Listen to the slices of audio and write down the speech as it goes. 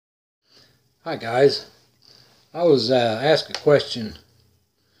Hi guys, I was asked a question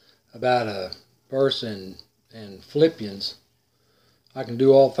about a verse in Philippians. I can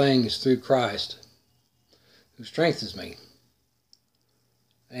do all things through Christ who strengthens me.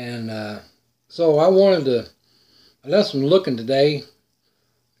 And so I done some looking today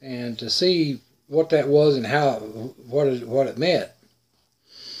and to see what that was and what it meant.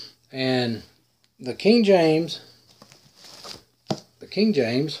 And the King James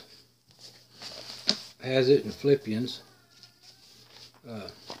has it in Philippians.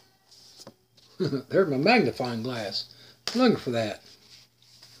 There's my magnifying glass. I'm looking for that.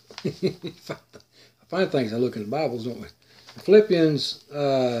 I find things I look in the Bibles, don't we? Philippians,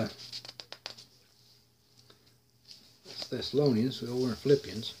 Thessalonians, so we're in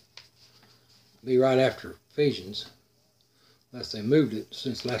Philippians. Be right after Ephesians, unless they moved it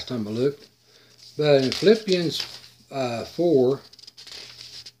since last time I looked. But in Philippians 4,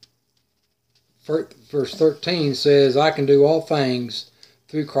 verse 13 says, I can do all things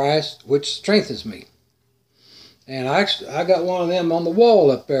through Christ which strengthens me. And I got one of them on the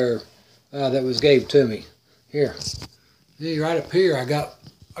wall up there that was gave to me. Here. See, right up here, I got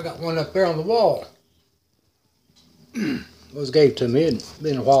one up there on the wall. It was gave to me. It'd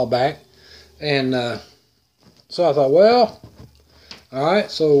been a while back. And so I thought, well, all right,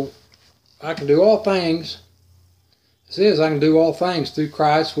 so I can do all things. It says I can do all things through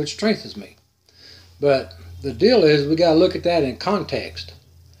Christ which strengthens me. But the deal is we got to look at that in context.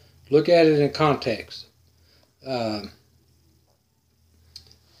 Look at it in context. I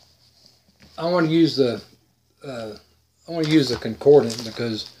want to use the concordance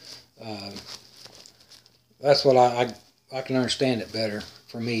because that's what I can understand it better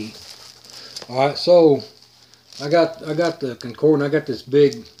for me. All right, so I got the concordance. I got this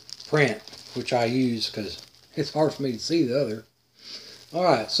big print which I use because it's hard for me to see the other. All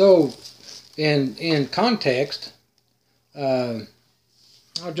right, so in context, I'll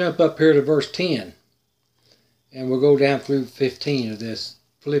jump up here to verse 10, and we'll go down through 15 of this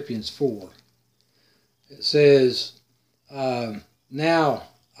Philippians 4. It says, now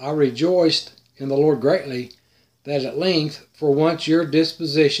I rejoiced in the Lord greatly, that at length for once your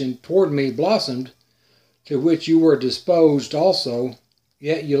disposition toward me blossomed, to which you were disposed also,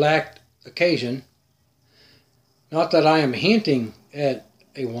 yet you lacked occasion. Not that I am hinting at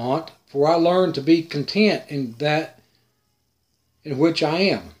a want, for I learned to be content in that in which I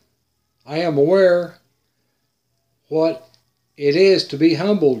am. I am aware what it is to be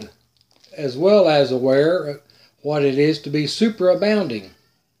humbled, as well as aware what it is to be superabounding.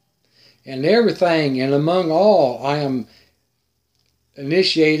 In everything and among all I am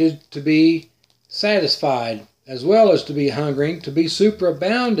initiated to be satisfied, as well as to be hungering, to be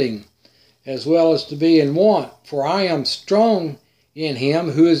superabounding, as well as to be in want. For I am strong in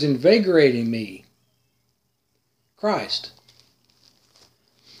him who is invigorating me. Christ.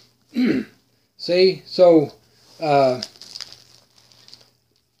 See, so to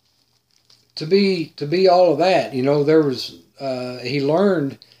be all of that, there was he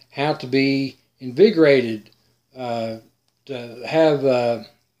learned how to be invigorated, to have a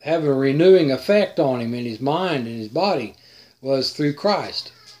renewing effect on him in his mind and his body was through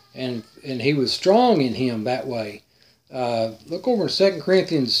Christ, and he was strong in him that way. Look over in 2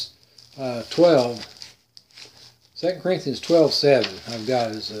 Corinthians 12. 2 Corinthians 12:7 I've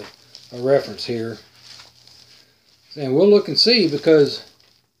got as a reference here. And we'll look and see, because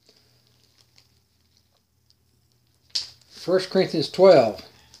 1 Corinthians 12,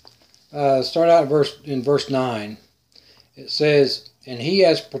 start out in verse 9. It says, and he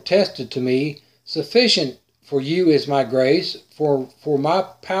has protested to me, sufficient for you is my grace, for my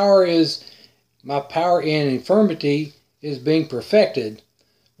power in infirmity is being perfected.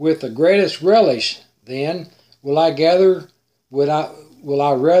 With the greatest relish, then, will I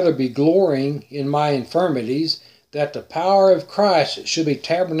rather be glorying in my infirmities, that the power of Christ should be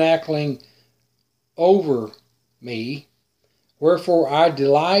tabernacling over me. Wherefore I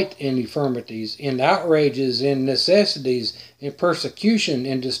delight in infirmities, in outrages, in necessities, in persecution,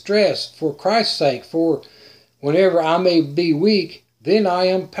 in distress, for Christ's sake. For whenever I may be weak, then I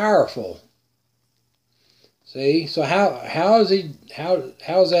am powerful. See, so how's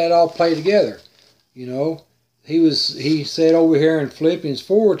that all play together? He said over here in Philippians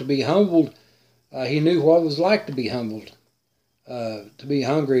 4 to be humbled. He knew what it was like to be humbled, to be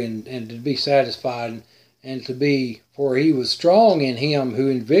hungry and to be satisfied, and for he was strong in him who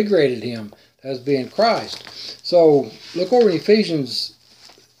invigorated him, as being Christ. So look over in Ephesians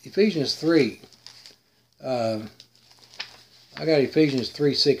 3. I got Ephesians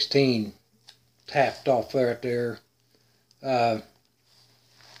 3:16 tapped off right there.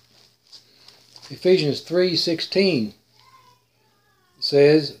 Ephesians 3:16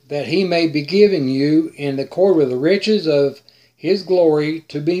 says that he may be given you in accord with the riches of his glory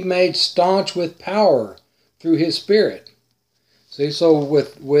to be made staunch with power through his Spirit. See, so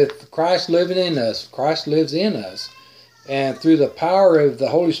with Christ living in us, Christ lives in us, and through the power of the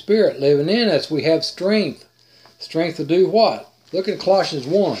Holy Spirit living in us, we have strength. Strength to do what? Look at Colossians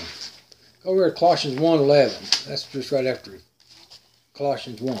 1. Go over to Colossians 1:11. That's just right after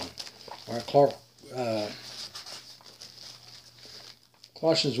Colossians 1. All right,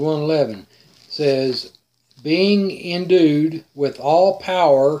 Colossians 1:11 says, being endued with all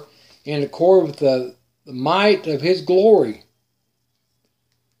power in accord with the might of his glory,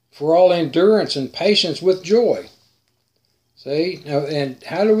 for all endurance and patience with joy. See, now, and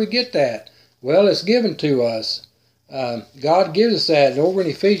how do we get that? Well, it's given to us. God gives us that over in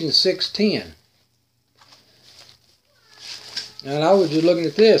Ephesians 6:10. And I was just looking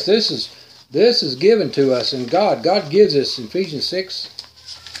at this. This is given to us, and God gives us in Ephesians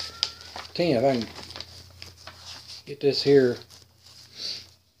 6:10. If I can get this here,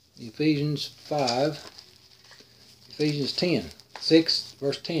 Ephesians 10, 6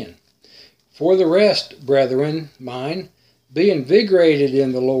 verse 10. For the rest, brethren mine, be invigorated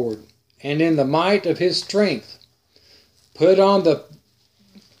in the Lord, and in the might of his strength. Put on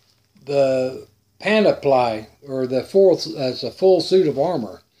the panoply, or the full suit of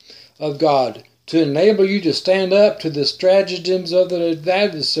armor of God, to enable you to stand up to the stratagems of the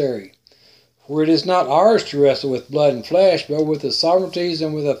adversary. For it is not ours to wrestle with blood and flesh, but with the sovereignties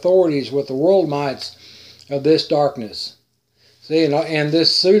and with authorities, with the world mights of this darkness. See, and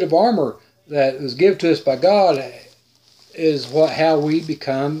this suit of armor that was given to us by God is how we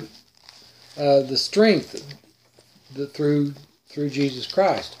become the strength through Jesus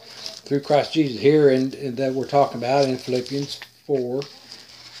Christ, through Christ Jesus here, and that we're talking about in Philippians 4.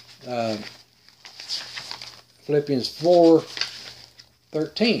 Philippians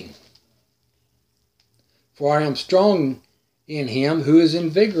 4:13. For I am strong in him who is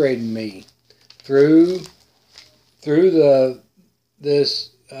invigorating me through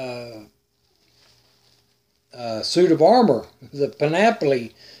this suit of armor, the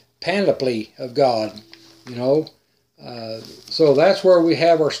panoply of God, so that's where we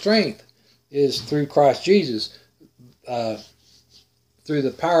have our strength, is through Christ Jesus, through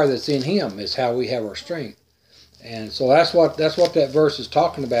the power that's in him is how we have our strength. And so that's what that verse is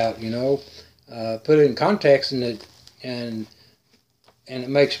talking about, put it in context, and it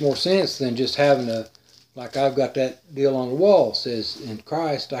makes more sense than just having like I've got that deal on the wall, says in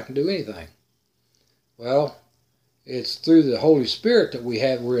Christ I can do anything. Well, it's through the Holy Spirit that we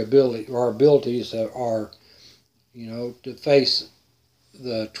have our abilities are, to face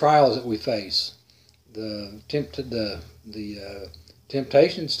the trials that we face, the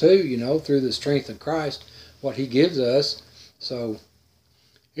temptations too, through the strength of Christ, what he gives us. So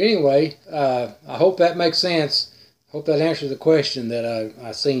anyway, I hope that makes sense. Hope that answers the question that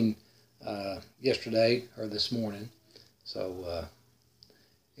I seen yesterday or this morning. So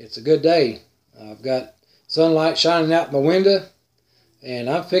it's a good day. I've got sunlight shining out my window, and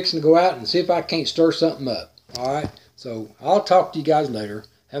I'm fixing to go out and see if I can't stir something up. All right, so I'll talk to you guys later.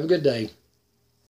 Have a good day.